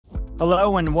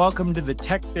Hello and welcome to the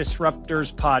Tech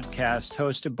Disruptors podcast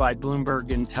hosted by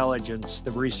Bloomberg Intelligence, the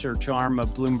research arm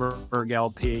of Bloomberg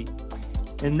LP.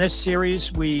 In this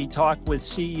series, we talk with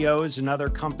CEOs and other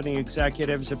company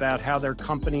executives about how their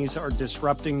companies are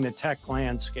disrupting the tech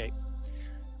landscape.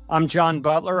 I'm John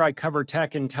Butler. I cover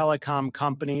tech and telecom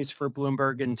companies for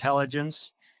Bloomberg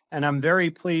Intelligence, and I'm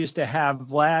very pleased to have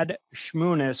Vlad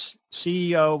Shmunis,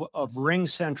 CEO of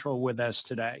RingCentral, with us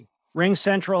today.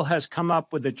 RingCentral has come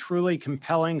up with a truly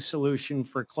compelling solution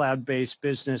for cloud-based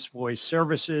business voice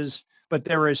services, but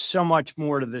there is so much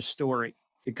more to this story.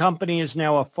 The company is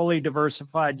now a fully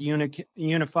diversified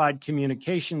unified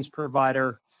communications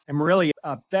provider and really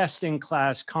a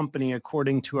best-in-class company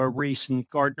according to a recent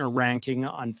Gartner ranking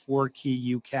on 4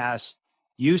 key UCaaS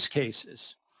use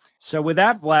cases. So with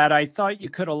that, Vlad, I thought you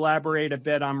could elaborate a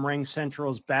bit on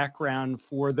RingCentral's background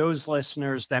for those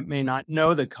listeners that may not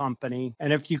know the company.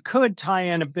 And if you could tie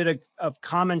in a bit of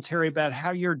commentary about how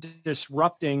you're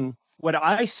disrupting what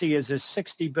I see as a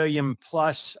 60 billion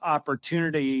plus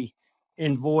opportunity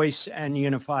in voice and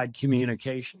unified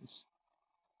communications.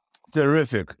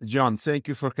 Terrific. John, thank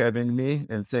you for having me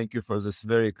and thank you for this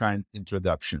very kind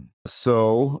introduction.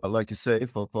 So, like you say,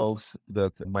 for folks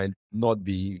that might not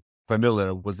be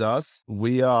familiar with us,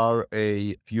 we are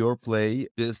a pure play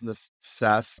business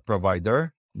SaaS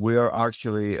provider. We are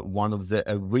actually one of the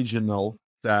original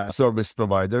service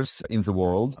providers in the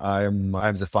world. I'm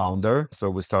the founder. So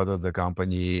we started the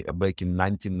company back in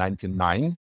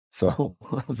 1999. So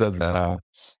that's,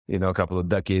 a couple of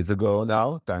decades ago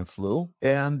now, time flew.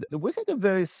 And we had a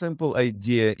very simple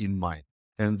idea in mind.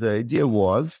 And the idea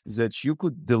was that you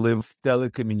could deliver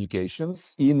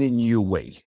telecommunications in a new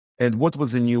way. And what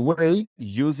was a new way?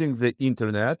 Using the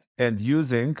internet and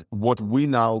using what we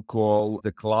now call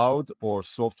the cloud or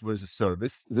software as a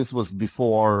service. This was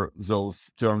before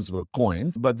those terms were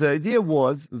coined. But the idea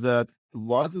was that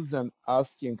rather than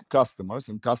asking customers,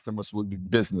 and customers would be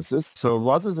businesses, so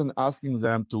rather than asking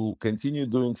them to continue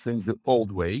doing things the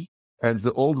old way, and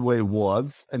the old way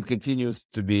was and continues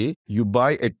to be, you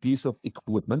buy a piece of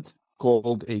equipment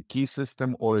called a key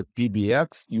system or a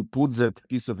PBX. You put that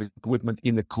piece of equipment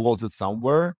in a closet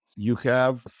somewhere. You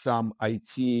have some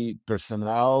IT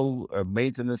personnel,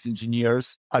 maintenance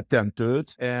engineers attend to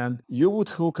it, and you would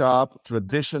hook up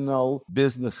traditional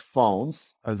business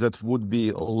phones that would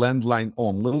be landline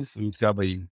only. So you'd have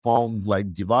a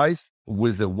phone-like device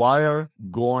with a wire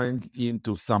going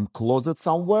into some closet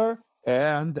somewhere.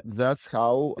 And that's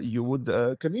how you would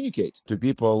communicate to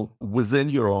people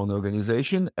within your own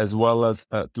organization as well as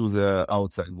to the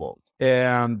outside world.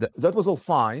 And that was all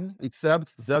fine,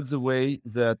 except that's the way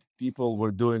that people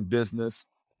were doing business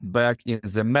back in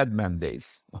the madman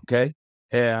days, okay?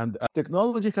 And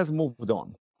technology has moved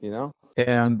on,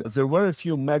 and there were a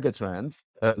few mega trends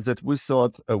that we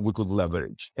thought we could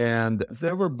leverage. And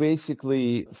there were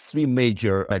basically 3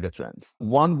 major mega trends.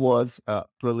 One was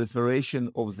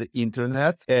proliferation of the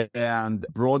internet and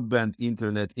broadband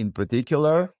internet in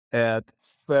particular at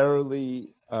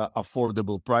fairly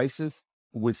affordable prices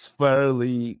with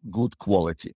fairly good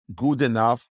quality, good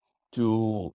enough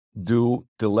to do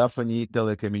telephony,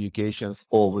 telecommunications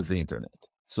over the internet.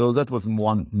 So that was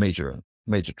one major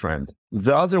trend.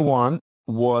 The other one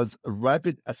was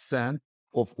rapid ascent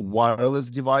of wireless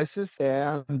devices.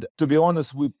 And to be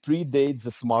honest, we predate the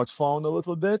smartphone a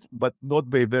little bit, but not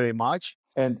by very much.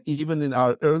 And even in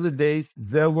our early days,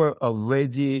 there were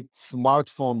already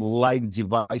smartphone-like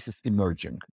devices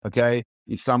emerging, okay?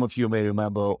 If some of you may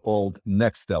remember old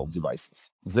Nextel devices,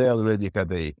 they already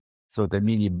had a sort of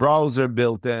mini browser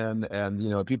built in,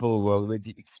 and people were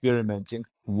already experimenting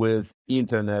with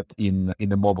internet in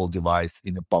a mobile device,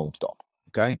 in a palm top,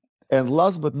 okay? And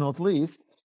last but not least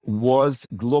was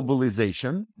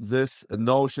globalization. This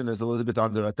notion is a little bit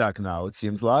under attack now, it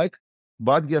seems like.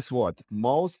 But guess what?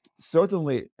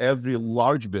 Certainly every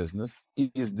large business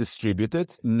is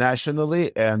distributed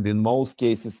nationally and in most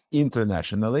cases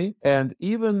internationally. And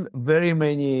even very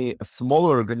many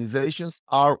smaller organizations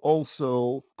are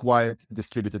also quite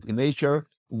distributed in nature,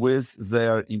 with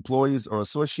their employees or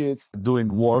associates doing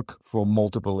work from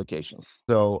multiple locations.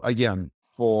 So again,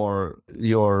 for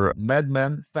your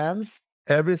madman fans,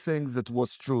 everything that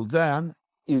was true then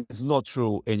is not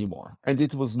true anymore. And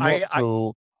it was not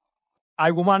true. I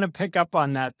want to pick up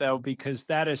on that, though, because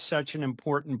that is such an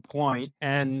important point.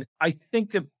 And I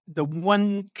think that the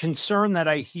one concern that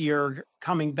I hear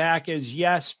coming back is,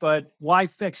 yes, but why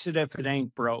fix it if it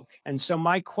ain't broke? And so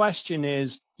my question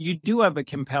is, you do have a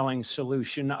compelling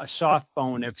solution, a soft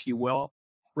phone, if you will,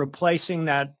 replacing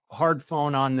that hard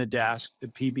phone on the desk, the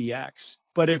PBX.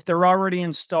 But if they're already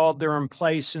installed, they're in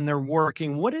place and they're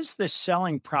working, what is the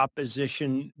selling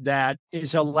proposition that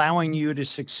is allowing you to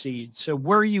succeed? So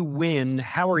where you win,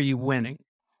 how are you winning?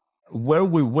 Where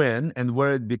we win and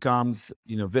where it becomes,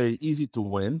 very easy to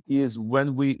win is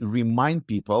when we remind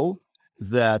people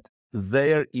that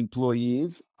their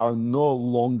employees are no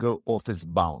longer office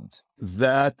bound.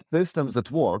 That systems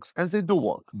that works, and they do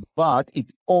work, but it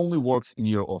only works in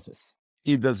your office.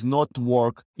 It does not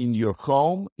work in your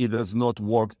home. It does not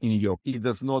work it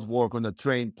does not work on a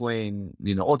train, plane,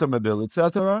 automobile,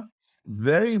 etc.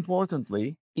 Very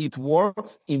importantly, it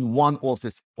works in one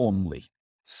office only.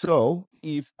 So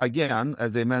if, again,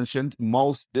 as I mentioned,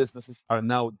 most businesses are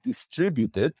now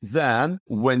distributed, then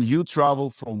when you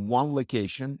travel from one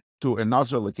location to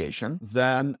another location,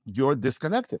 then you're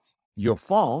disconnected. Your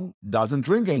phone doesn't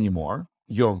ring anymore.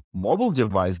 Your mobile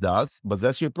device does, but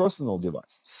that's your personal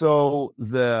device. So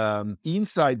the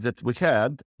insight that we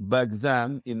had back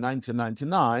then in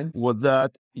 1999 was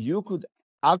that you could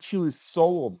actually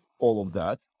solve all of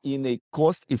that in a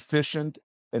cost-efficient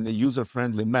and a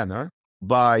user-friendly manner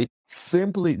by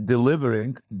simply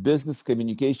delivering business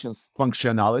communications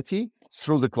functionality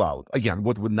through the cloud. Again,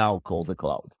 what we now call the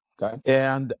cloud. Okay.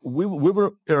 And we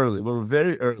were early. We were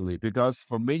very early because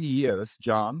for many years,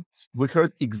 John, we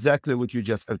heard exactly what you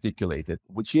just articulated,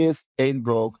 which is ain't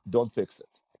broke, don't fix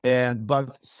it.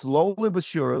 But slowly but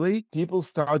surely, people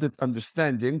started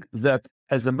understanding that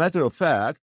as a matter of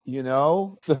fact,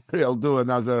 sorry, I'll do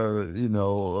another,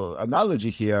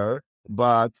 analogy here.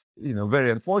 But, very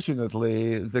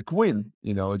unfortunately, the queen,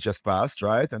 just passed,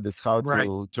 right? And it's hard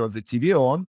to turn the TV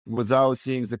on without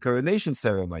seeing the coronation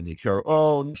ceremony.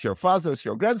 Her fathers,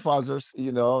 her grandfathers,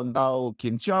 now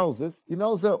King Charles is,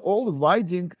 they're all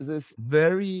riding this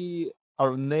very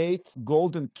ornate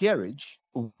golden carriage,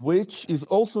 which is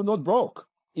also not broke.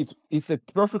 It's a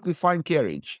perfectly fine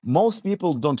carriage. Most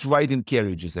people don't ride in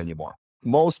carriages anymore.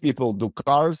 Most people do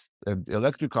cars,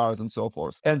 electric cars, and so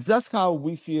forth. And that's how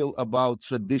we feel about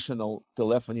traditional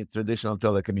telephony, traditional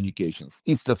telecommunications.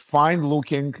 It's a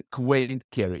fine-looking, quaint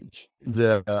carriage.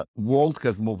 The world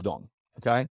has moved on,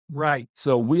 okay? Right.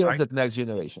 So we are that next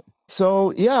generation. So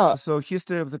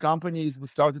history of the company is we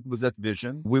started with that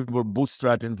vision. We were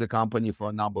bootstrapping the company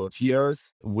for a number of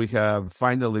years. We have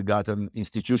finally gotten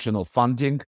institutional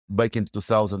funding back in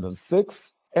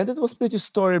 2006. And it was pretty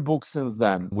storybook since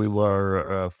then. We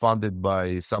were funded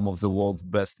by some of the world's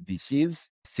best VCs.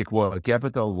 Sequoia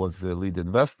Capital was the lead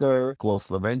investor.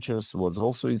 Closely Ventures was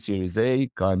also in Series A,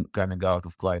 coming out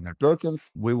of Kleiner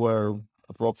Perkins. We were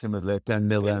approximately a $10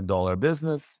 million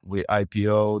business. We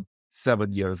IPO'd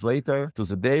 7 years later to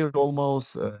the day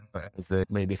almost as a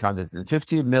maybe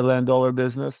 $150 million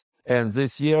business. And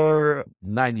this year,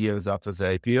 9 years after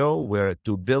the IPO, we're a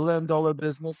 $2 billion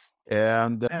business.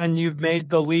 And you've made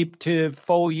the leap to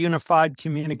full unified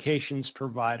communications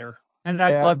provider. And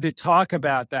I'd love to talk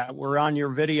about that. We're on your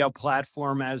video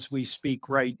platform as we speak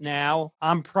right now.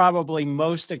 I'm probably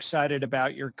most excited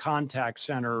about your contact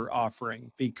center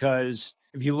offering because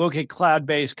if you look at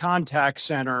cloud-based contact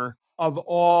center, of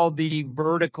all the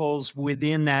verticals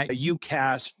within that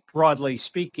UCaaS, broadly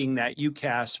speaking, that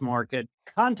UCaaS market,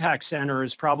 contact center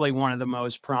is probably one of the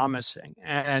most promising.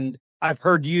 And I've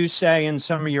heard you say and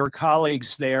some of your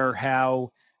colleagues there how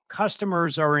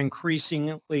customers are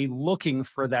increasingly looking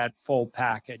for that full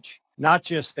package, not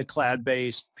just the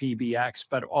cloud-based PBX,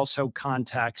 but also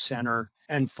contact center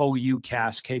and full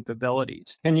UCaaS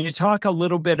capabilities. Can you talk a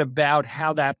little bit about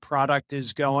how that product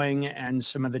is going and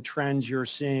some of the trends you're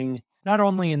seeing, not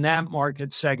only in that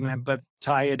market segment, but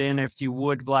tie it in, if you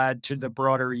would, Vlad, to the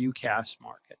broader UCaaS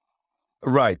market?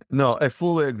 Right. No, I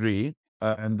fully agree.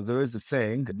 And there is a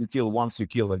saying, you kill once, you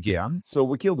kill again. So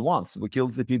we killed once, we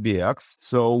killed the PBX.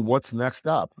 So what's next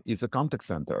up is a contact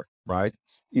center, right?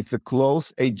 It's a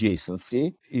close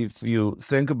adjacency. If you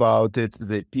think about it,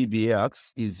 the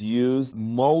PBX is used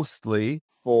mostly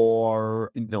for,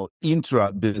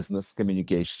 intra-business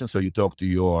communication. So you talk to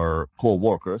your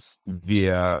co-workers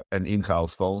via an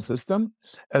in-house phone system,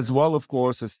 as well, of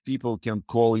course, as people can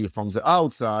call you from the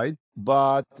outside,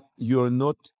 but you're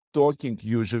not talking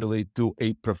usually to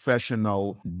a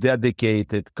professional,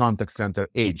 dedicated contact center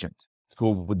agent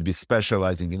who would be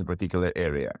specializing in a particular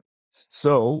area.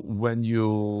 So when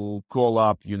you call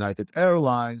up United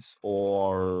Airlines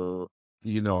or,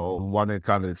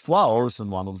 1-800-Flowers and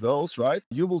one of those, right?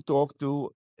 You will talk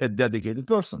to a dedicated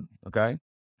person, okay?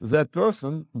 That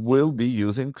person will be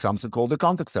using something called a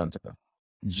contact center.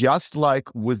 Just like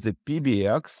with the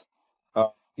PBX,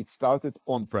 it started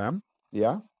on-prem,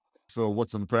 yeah? So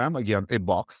what's on-prem? Again, a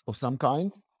box of some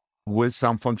kind with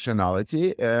some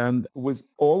functionality. And with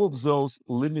all of those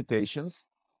limitations,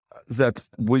 that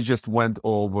we just went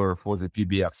over for the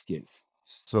PBX case.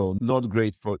 So not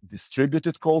great for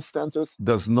distributed call centers,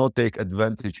 does not take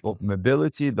advantage of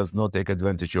mobility, does not take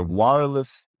advantage of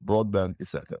wireless, broadband,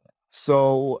 etc.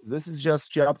 So this is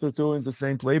just chapter 2 in the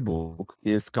same playbook.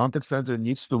 Is contact center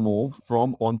needs to move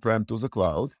from on-prem to the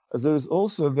cloud. There is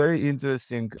also a very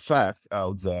interesting fact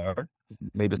out there,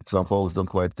 maybe some folks don't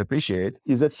quite appreciate,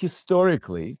 is that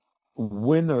historically,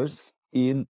 winners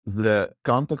in the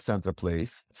contact center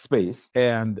space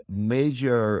and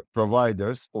major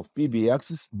providers of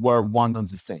PBXs were one and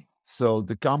the same. So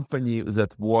the company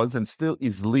that was and still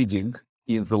is leading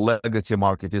in the legacy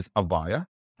market is Avaya.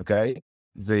 Okay.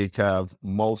 They have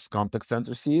most contact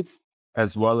center seats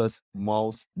as well as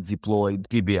most deployed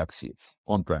PBX seats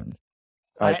on-prem.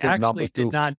 I think number actually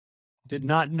two. did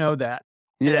not know that.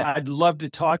 And Yeah, I'd love to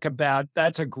talk about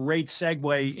that's a great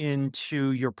segue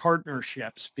into your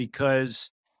partnerships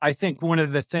because I think one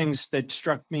of the things that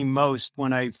struck me most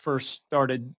when I first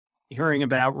started hearing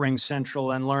about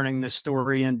RingCentral and learning the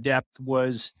story in depth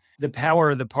was the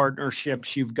power of the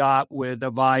partnerships you've got with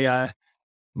Avaya,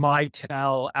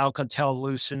 Mitel,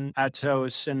 Alcatel-Lucent,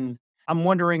 Atos, and I'm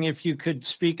wondering if you could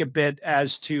speak a bit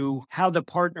as to how the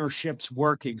partnerships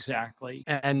work exactly,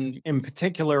 and in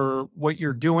particular, what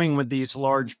you're doing with these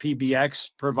large PBX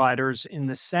providers in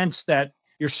the sense that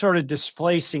you're sort of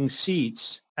displacing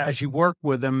seats as you work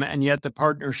with them, and yet the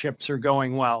partnerships are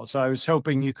going well. So I was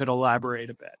hoping you could elaborate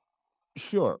a bit.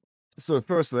 sure. So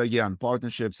firstly, again,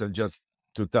 partnerships and just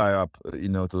to tie up, to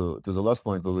the last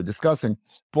point we were discussing,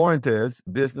 point is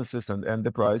businesses and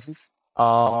enterprises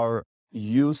are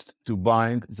used to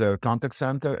buying their contact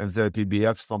center and their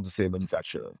PBX from the same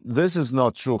manufacturer. This is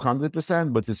not true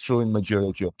 100%, but it's true in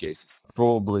majority of cases.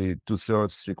 Probably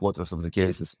 2/3, 3/4 of the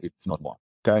cases, if not more.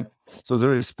 Okay. So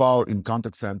there is power in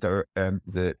contact center and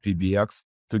the PBX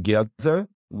together,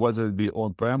 whether it be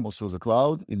on-prem or through the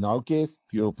cloud. In our case,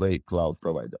 pure play cloud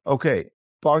provider. Okay,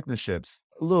 partnerships.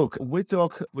 Look, we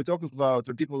talk about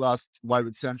when people ask why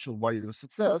RingCentral, why your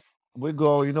success. We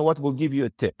go, you know what? We'll give you a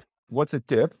tip. What's a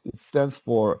tip? It stands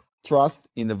for trust,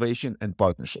 innovation, and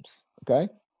partnerships. Okay,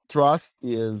 trust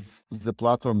is the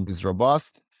platform is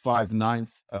robust, 5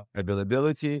 nines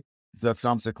availability. That's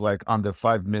something like under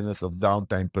 5 minutes of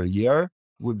downtime per year.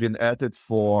 We've been at it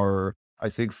for I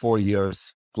think 4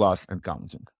 years plus and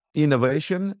counting.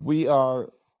 Innovation, we are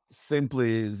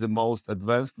simply the most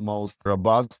advanced, most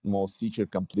robust, most feature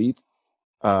complete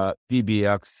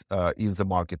PBX in the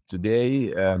market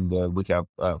today. And we have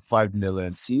 5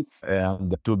 million seats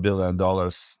and $2 billion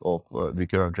of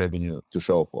recurrent revenue to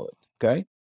show for it. Okay.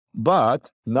 But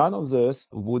none of this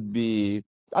would be,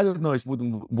 I don't know, it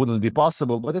wouldn't be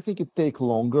possible, but I think it take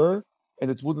longer and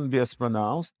it wouldn't be as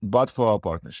pronounced, but for our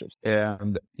partnerships.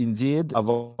 And indeed,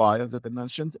 Avaya that I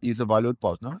mentioned is a valued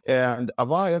partner. And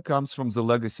Avaya comes from the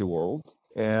legacy world.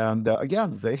 And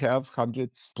again, they have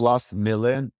 100+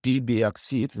 million PBX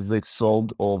seats they've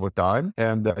sold over time.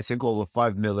 And I think over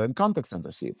 5 million contact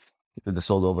center seats that they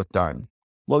sold over time.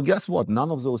 Well, guess what? None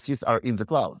of those seats are in the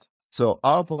cloud. So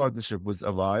our partnership with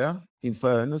Avaya, in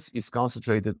fairness, is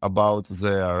concentrated about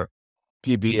their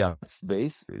PBX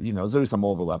base. There is some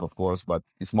overlap, of course, but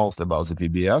it's mostly about the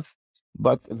PBX.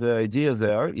 But the idea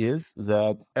there is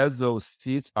that as those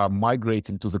seats are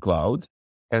migrating to the cloud,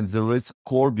 and there is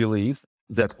core belief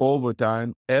that over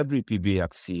time, every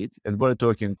PBX seat, and we're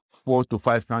talking 400 to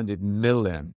 500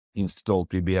 million installed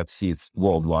PBX seats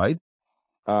worldwide,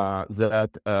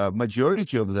 that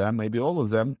majority of them, maybe all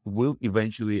of them, will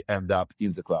eventually end up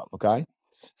in the cloud. Okay,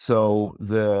 so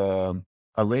the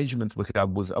arrangement we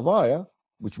have with Avaya,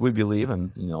 which we believe,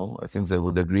 and I think they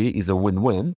would agree, is a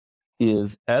win-win,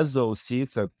 is as those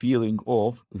seats are peeling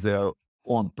off their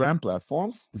on-prem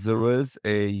platforms, there is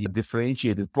a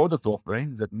differentiated product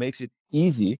offering that makes it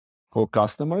easy for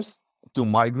customers to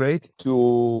migrate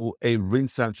to a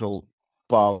RingCentral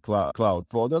cloud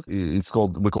product.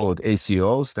 We call it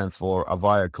ACO, stands for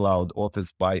Avaya Cloud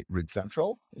Office by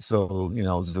RingCentral. So,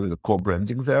 there is a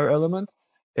co-branding there element.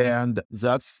 And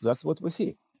that's what we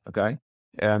see. Okay.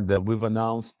 And we've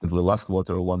announced in the last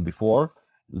quarter or one before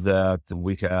that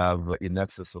we have in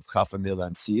excess of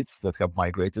 500,000 seats that have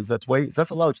migrated that way. That's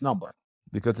a large number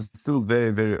because it's still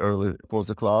very, very early for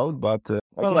the cloud. But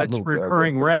Well, again, that's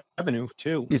recurring revenue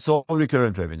too. it's all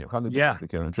recurrent revenue, 100% Yeah.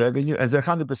 recurrent revenue, and they're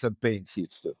 100% paying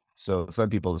seats too. So some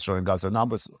people are showing us their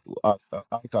numbers. Our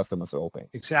customers are all paying.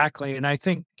 Exactly. And I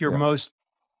think your most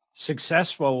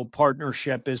successful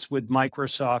partnership is with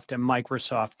Microsoft and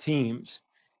Microsoft Teams.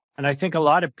 And I think a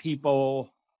lot of people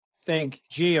think,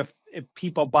 gee, if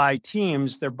people buy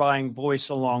Teams, they're buying voice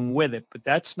along with it. But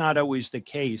that's not always the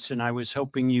case. And I was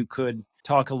hoping you could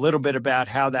talk a little bit about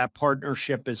how that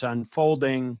partnership is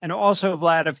unfolding. And also,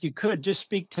 Vlad, if you could just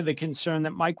speak to the concern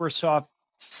that Microsoft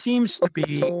seems to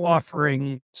be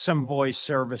offering some voice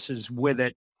services with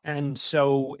it. And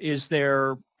so is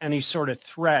there any sort of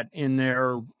threat in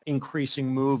their increasing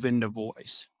move into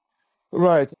voice?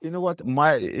 Right. You know what?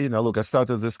 Look, I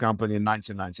started this company in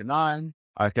 1999.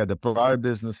 I had a prior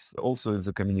business also in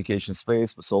the communication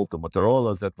space. We sold to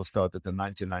Motorola. That was started in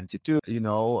 1992.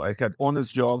 I had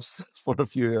honest jobs for a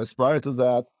few years prior to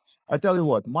that. I tell you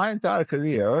what, my entire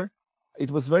career,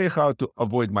 it was very hard to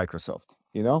avoid Microsoft.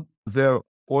 They're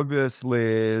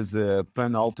obviously the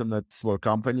penultimate for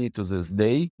company to this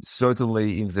day,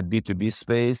 certainly in the B2B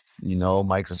space,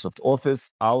 Microsoft Office,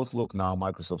 Outlook, now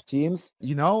Microsoft Teams,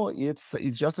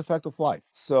 it's just a fact of life.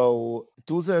 So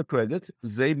to their credit,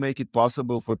 they make it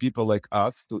possible for people like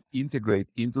us to integrate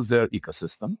into their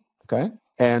ecosystem. Okay.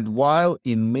 And while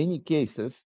in many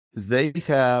cases, they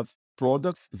have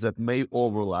products that may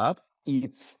overlap,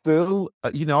 it's still,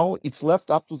 it's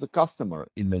left up to the customer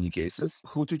in many cases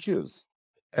who to choose.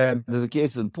 And as a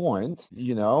case in point,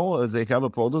 they have a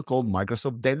product called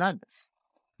Microsoft Dynamics.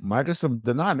 Microsoft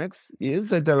Dynamics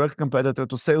is a direct competitor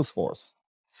to Salesforce.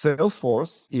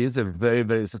 Salesforce is a very,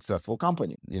 very successful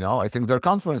company. I think their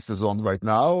conference is on right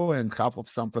now, and half of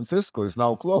San Francisco is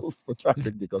now closed for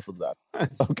traffic because of that.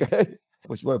 Okay.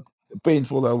 Which we're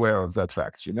painfully aware of that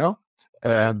fact,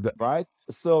 And right.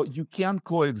 So you can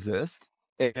coexist.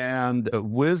 And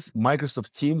with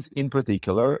Microsoft Teams in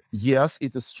particular, yes,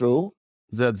 it is true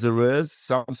that there is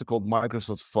something called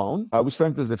Microsoft Phone, which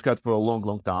frankly they've had for a long,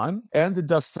 long time. And it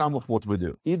does some of what we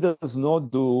do. It does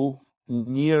not do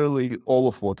nearly all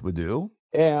of what we do.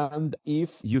 And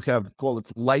if you have, call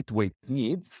it lightweight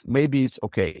needs, maybe it's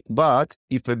okay. But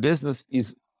if a business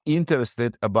is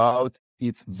interested about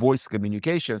its voice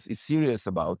communications, is serious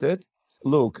about it,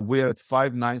 look, we're at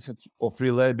 5 nines of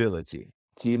reliability.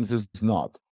 Teams is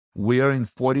not. We are in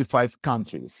 45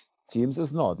 countries. Teams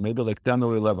is not, maybe like 10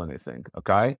 or 11, I think.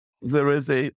 Okay. There is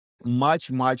a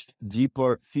much, much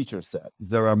deeper feature set.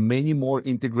 There are many more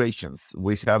integrations.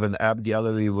 We have an app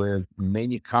gallery with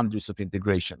many hundreds of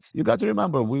integrations. You got to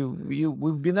remember,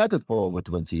 we've been at it for over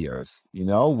 20 years,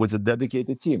 with a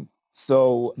dedicated team.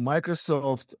 So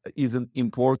Microsoft is an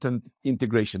important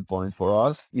integration point for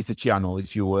us. It's a channel,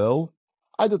 if you will.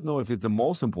 I don't know if it's the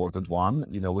most important one.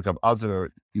 We have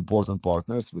other important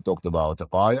partners. We talked about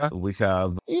Avaya. We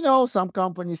have, some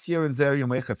companies here and there you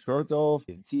may have heard of,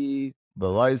 AT&T,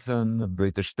 Verizon,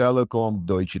 British Telecom,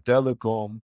 Deutsche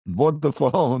Telekom,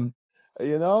 Vodafone,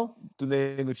 to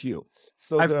name a few.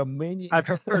 So there are many. I've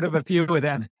heard of a few of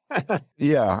them.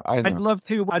 Yeah, I know.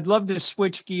 I'd love to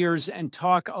switch gears and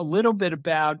talk a little bit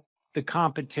about the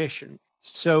competition.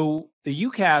 So the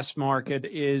UCaaS market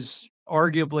is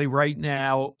arguably right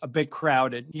now a bit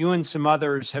crowded. You and some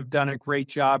others have done a great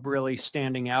job really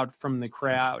standing out from the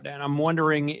crowd. And I'm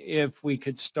wondering if we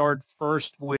could start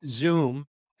first with Zoom.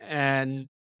 And,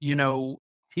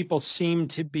 people seem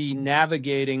to be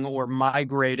navigating or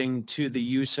migrating to the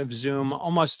use of Zoom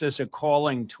almost as a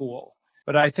calling tool.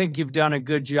 But I think you've done a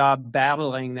good job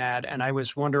battling that. And I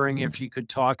was wondering if you could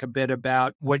talk a bit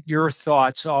about what your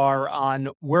thoughts are on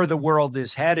where the world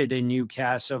is headed in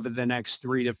UCaaS over the next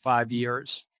 3 to 5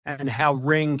 years, and how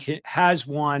Ring has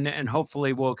won and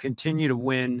hopefully will continue to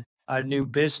win a new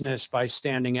business by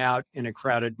standing out in a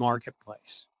crowded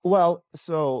marketplace. Well,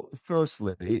 so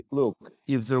firstly, look,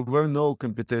 if there were no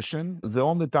competition, the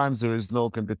only time there is no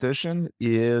competition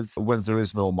is when there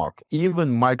is no market.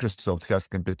 Even Microsoft has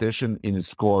competition in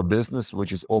its core business,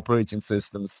 which is operating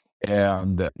systems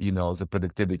and, the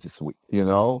productivity suite,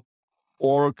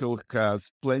 Oracle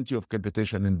has plenty of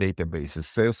competition in databases.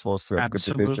 Salesforce has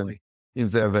competition in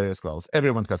their various clouds.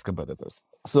 Everyone has competitors.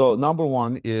 So number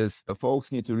one is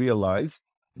folks need to realize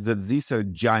that these are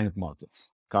giant markets.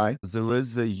 Okay. There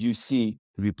is a UC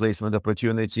replacement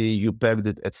opportunity. You pegged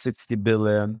it at 60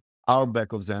 billion. Our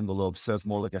back of the envelope says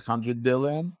more like 100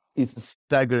 billion. It's a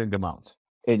staggering amount.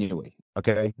 Anyway,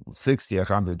 okay. 60,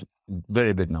 100,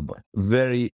 very big number.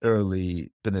 Very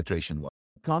early penetration.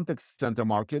 Contact center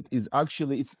market is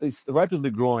actually, it's rapidly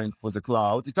growing for the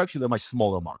cloud. It's actually a much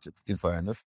smaller market, in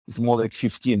fairness. It's more like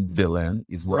 15 billion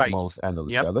is what most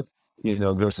analysts have it.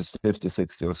 Versus 50,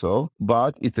 60 or so,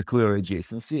 but it's a clear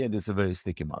adjacency and it's a very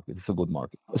sticky market. It's a good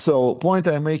market. So point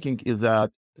I'm making is that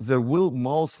there will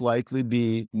most likely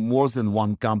be more than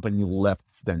one company left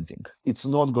standing. It's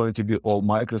not going to be all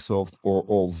Microsoft or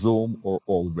all Zoom or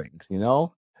all Ring,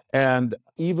 And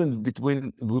even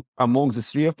among the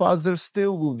three of us, there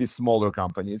still will be smaller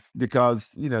companies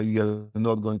because, you're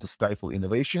not going to stifle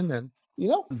innovation and,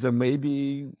 there may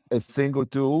be a thing or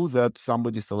two that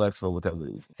somebody selects for whatever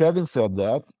reason. Having said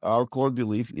that, our core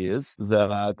belief is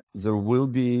that there will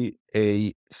be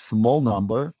a small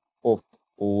number of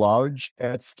large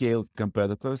at-scale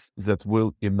competitors that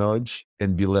will emerge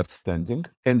and be left standing.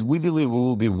 And we believe we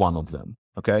will be one of them.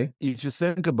 Okay. If you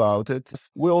think about it,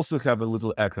 we also have a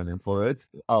little acronym for it.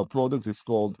 Our product is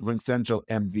called RingCentral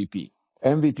MVP.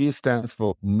 MVP stands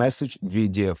for Message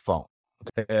Video Phone.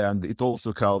 And it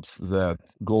also helps that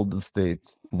Golden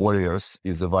State Warriors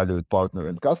is a valued partner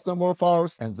and customer of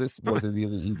ours. And this was a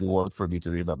really easy word for me to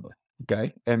remember.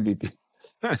 Okay. MVP.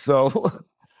 So,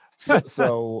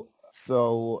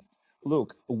 so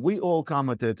look, we all come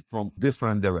at it from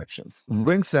different directions.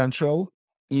 RingCentral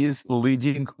is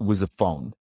leading with a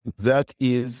phone. That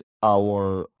is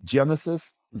our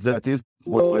genesis. That is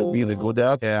what we're really good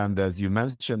at. And as you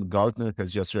mentioned, Gartner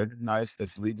has just recognized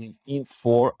as leading in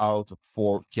 4 out of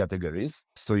 4 categories.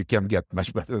 So you can't get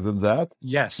much better than that.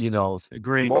 Yes.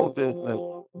 Agree. Small business,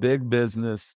 big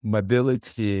business,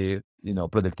 mobility,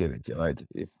 productivity, right?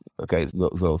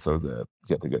 Those are the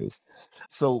categories.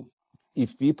 So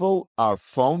if people are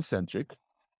phone centric,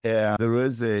 and there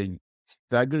is a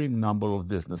staggering number of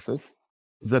businesses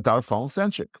that are phone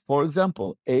centric. For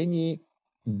example, any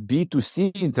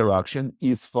B2C interaction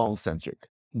is phone centric.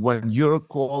 When you're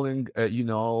calling,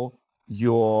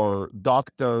 your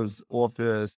doctor's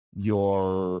office,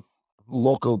 your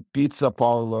local pizza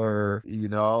parlor, I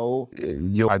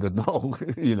don't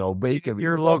know, bakery.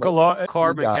 Your local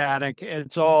car mechanic,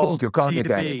 it's all your car B2B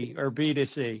mechanic. or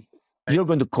B2C. You're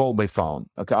going to call by phone,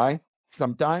 okay?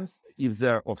 Sometimes, if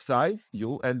they're of size,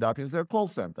 you'll end up in their call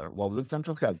center. Well,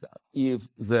 RingCentral has that. If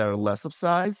they're less of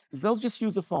size, they'll just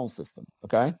use a phone system,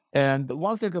 okay? And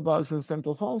one thing about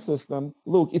RingCentral phone system,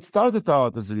 look, it started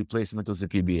out as a replacement of the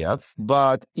PBX,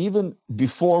 but even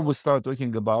before we start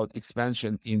talking about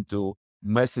expansion into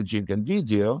messaging and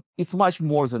video, it's much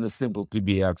more than a simple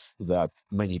PBX that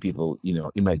many people,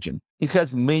 imagine. It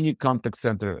has many contact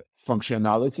center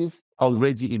functionalities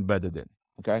already embedded in,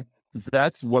 okay?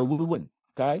 That's where we win,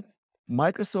 okay?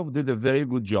 Microsoft did a very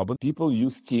good job, and people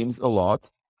use Teams a lot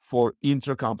for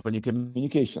intra-company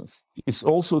communications. It's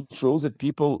also true that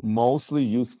people mostly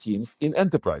use Teams in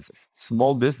enterprises.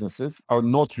 Small businesses are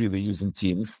not really using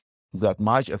Teams that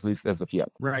much, at least as of yet.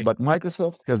 Right. But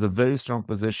Microsoft has a very strong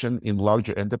position in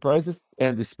larger enterprises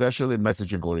and especially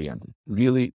messaging oriented,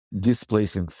 really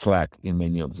displacing Slack in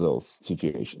many of those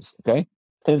situations, okay?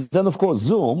 And then, of course,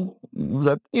 Zoom,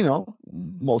 that,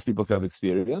 most people have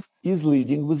experienced, is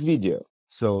leading with video.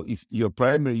 So if your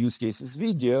primary use case is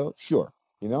video, sure,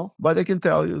 But I can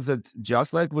tell you that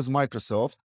just like with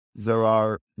Microsoft, there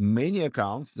are many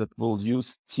accounts that will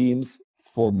use Teams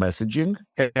for messaging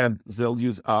and they'll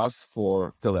use us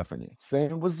for telephony.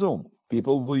 Same with Zoom.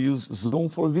 People will use Zoom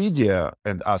for video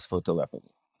and us for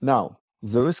telephony. Now,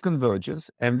 there is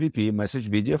convergence, MVP, message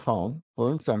video phone,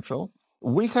 for RingCentral.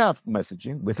 We have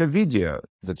messaging, we have video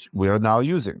that we are now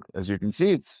using. As you can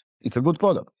see, it's a good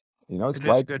product. It's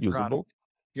quite usable.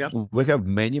 Yep. We have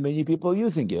many people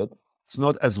using it. It's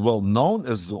not as well known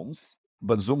as Zoom's,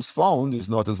 but Zoom's phone is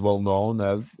not as well known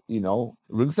as,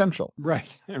 RingCentral.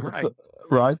 Right.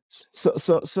 Right.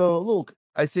 So look,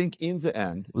 I think in the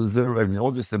end,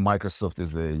 obviously Microsoft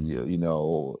is a,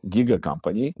 giga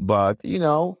company, but,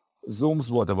 Zoom's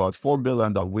about $4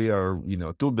 billion. We are,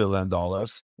 $2 billion.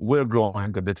 We're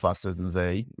growing a bit faster than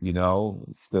they,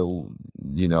 still,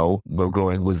 we're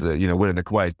growing with we're in a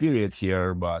quiet period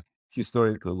here, but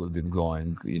historically we've been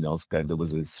growing, kind of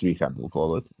with a 300, we'll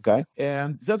call it. Okay.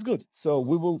 And that's good. So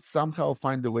we will somehow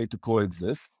find a way to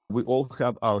coexist. We all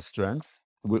have our strengths.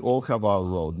 We all have our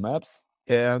roadmaps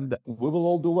and we will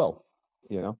all do well.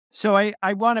 So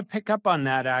I want to pick up on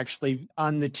that actually,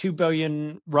 on the 2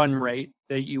 billion run rate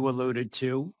that you alluded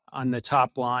to on the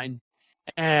top line,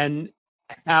 and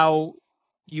how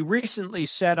you recently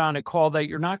said on a call that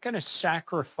you're not going to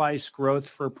sacrifice growth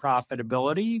for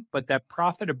profitability, but that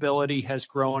profitability has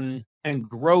grown and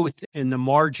growth in the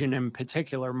margin, in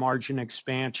particular margin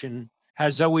expansion,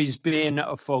 has always been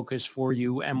a focus for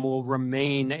you and will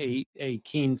remain a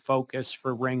keen focus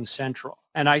for RingCentral.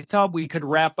 And I thought we could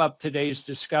wrap up today's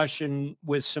discussion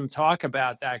with some talk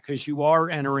about that, because you are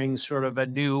entering sort of a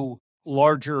new,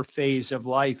 larger phase of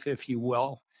life, if you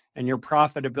will, and your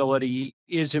profitability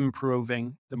is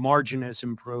improving, the margin is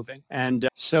improving. And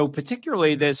so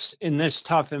particularly in this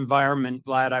tough environment,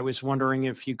 Vlad, I was wondering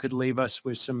if you could leave us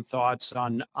with some thoughts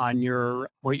on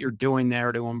what you're doing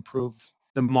there to improve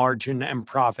the margin and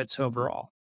profits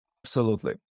overall.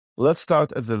 Absolutely. Let's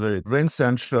start at the very.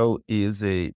 RingCentral is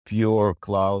a pure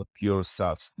cloud, pure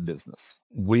SaaS business.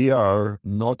 We are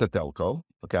not a telco,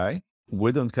 okay?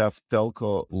 We don't have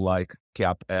telco like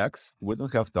CapEx. We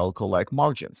don't have telco like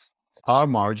margins. Our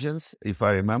margins, if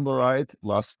I remember right,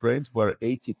 last sprint were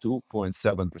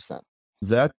 82.7%.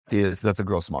 That's a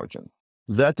gross margin.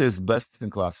 That is best in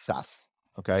class SaaS.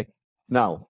 Okay.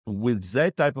 Now, with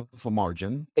that type of a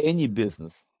margin, any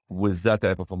business with that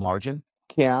type of a margin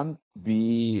can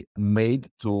be made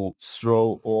to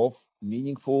throw off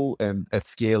meaningful and at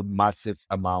scale massive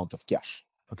amount of cash.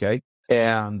 Okay.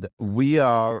 And we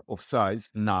are of size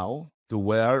now to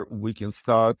where we can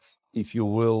start, if you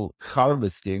will,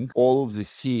 harvesting all of the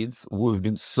seeds we've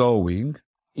been sowing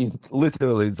in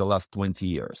literally the last 20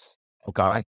 years.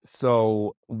 Okay.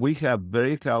 So we have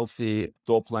very healthy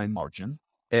top line margin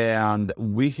and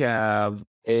we have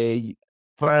a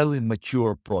fairly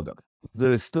mature product.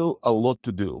 There is still a lot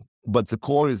to do, but the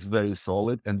core is very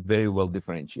solid and very well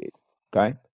differentiated.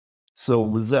 Okay. So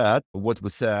with that, what we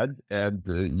said, and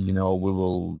we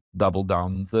will double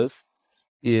down on this,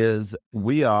 is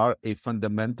we are a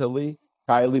fundamentally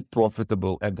highly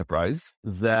profitable enterprise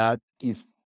that is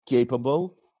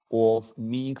capable of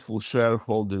meaningful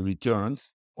shareholder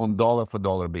returns on dollar for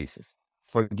dollar basis.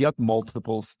 Forget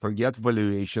multiples, forget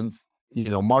valuations,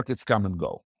 markets come and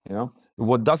go.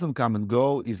 What doesn't come and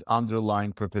go is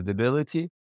underlying profitability.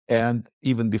 And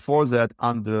even before that,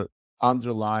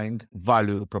 underlying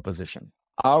value proposition.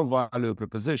 Our value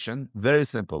proposition, very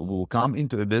simple. We will come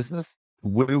into a business,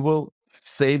 we will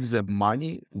save them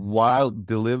money while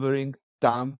delivering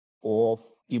ton of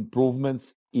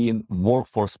improvements in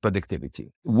workforce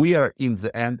productivity. We are in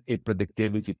the end a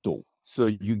productivity tool. So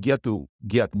you get to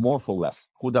get more for less.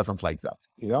 Who doesn't like that?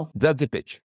 That's the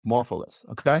pitch, more for less.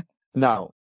 Okay.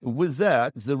 Now, with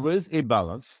that, there is a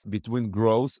balance between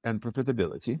growth and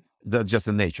profitability. That's just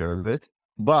the nature of it.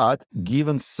 But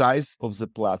given size of the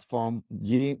platform,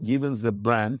 given the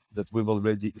brand that we've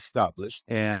already established,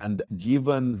 and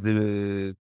given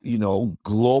the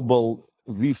global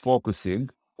refocusing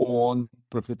on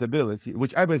profitability,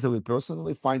 which I basically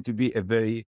personally find to be a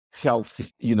very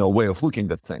healthy way of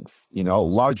looking at things.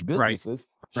 Large businesses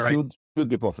should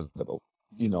be profitable.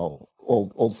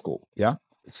 Old school. Yeah.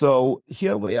 So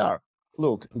here we are.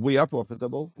 Look, we are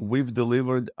profitable. We've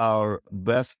delivered our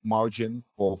best margin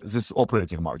of this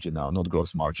operating margin now, not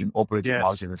gross margin. Operating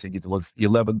margin, I think it was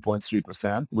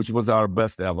 11.3%, which was our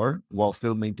best ever while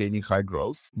still maintaining high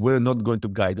growth. We're not going to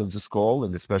guide on this call,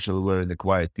 and especially we're in a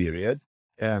quiet period.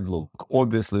 And look,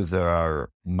 obviously there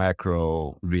are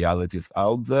macro realities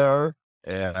out there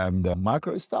and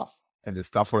macro is tough and it's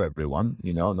tough for everyone.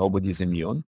 Nobody's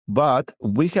immune. But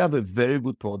we have a very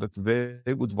good product, very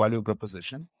good value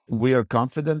proposition. We are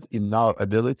confident in our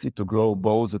ability to grow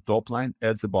both the top line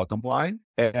and the bottom line,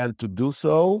 and to do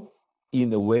so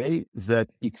in a way that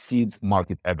exceeds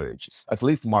market averages, at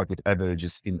least market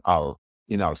averages in our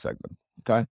segment.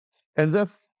 Okay, and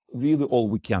that's really all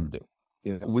we can do.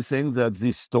 We think that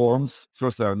these storms,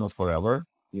 first, they are not forever.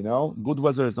 Good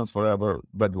weather is not forever.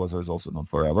 Bad weather is also not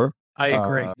forever. I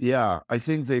agree. I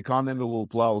think the economy will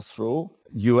plow through.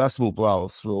 US will plow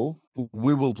through.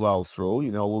 We will plow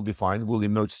through. We'll be fine. We'll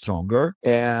emerge stronger.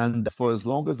 And for as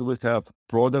long as we have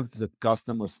products that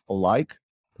customers like,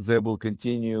 they will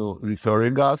continue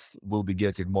referring us. We'll be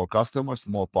getting more customers,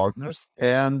 more partners.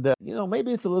 And,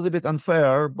 maybe it's a little bit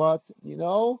unfair, but,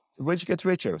 rich get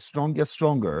richer, strong get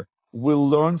stronger. We'll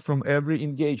learn from every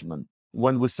engagement.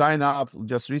 When we sign up,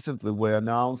 just recently, we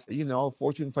announced,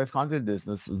 Fortune 500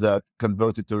 business that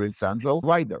converted to RingCentral,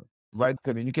 Ryder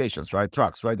Communications, Ryder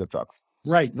Trucks.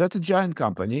 Right. That's a giant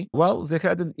company. Well, they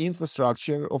had an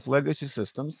infrastructure of legacy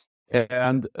systems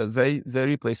and they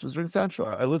replaced with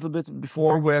RingCentral a little bit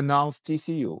before we announced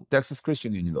TCU, Texas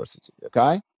Christian University.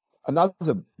 Okay.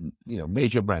 Another,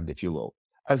 major brand, if you will.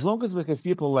 As long as we have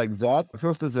people like that,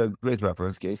 first, these are great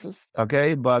reference cases,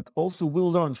 okay? But also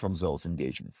we'll learn from those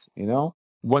engagements,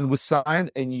 When we sign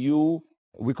a new,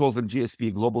 we call them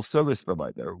GSP, Global Service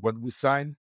Provider. When we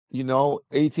sign,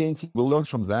 AT&T, we'll learn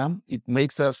from them. It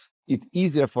makes it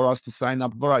easier for us to sign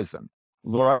up Verizon.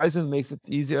 Verizon makes it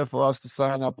easier for us to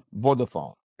sign up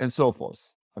Vodafone and so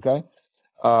forth, okay?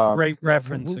 Great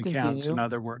reference accounts, in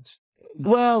other words.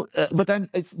 Well, but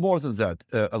it's more than that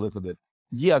a little bit.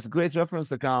 Yes, great reference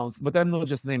accounts, but I'm not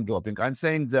just name dropping. I'm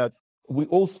saying that we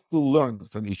also learn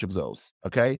from each of those.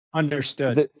 Okay,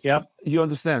 understood. Yep, you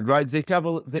understand, right? They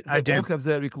all have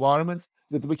their requirements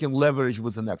that we can leverage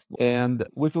with the next one, and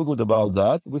we feel good about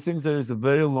that. We think there is a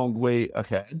very long way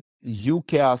ahead.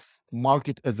 UCaaS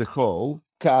market as a whole,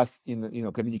 CaaS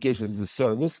in communications as a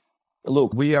service.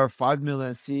 Look, we are 5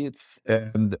 million seats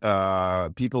and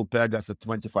people peg us at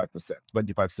 25%,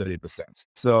 30%.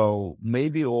 So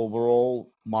maybe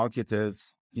overall market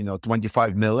is,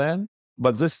 25 million.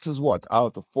 But this is what,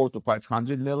 out of 4 to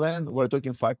 500 million, we're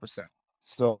talking 5%.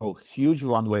 So huge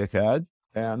runway ahead.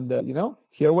 And,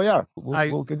 here we are.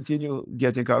 We'll continue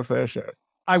getting our fair share.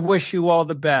 I wish you all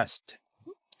the best.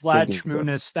 Vlad Thank you, sir.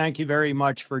 Shmunis, thank you very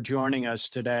much for joining us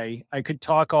today. I could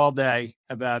talk all day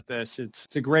about this. It's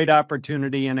a great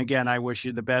opportunity. And again, I wish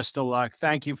you the best of luck.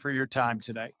 Thank you for your time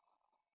today.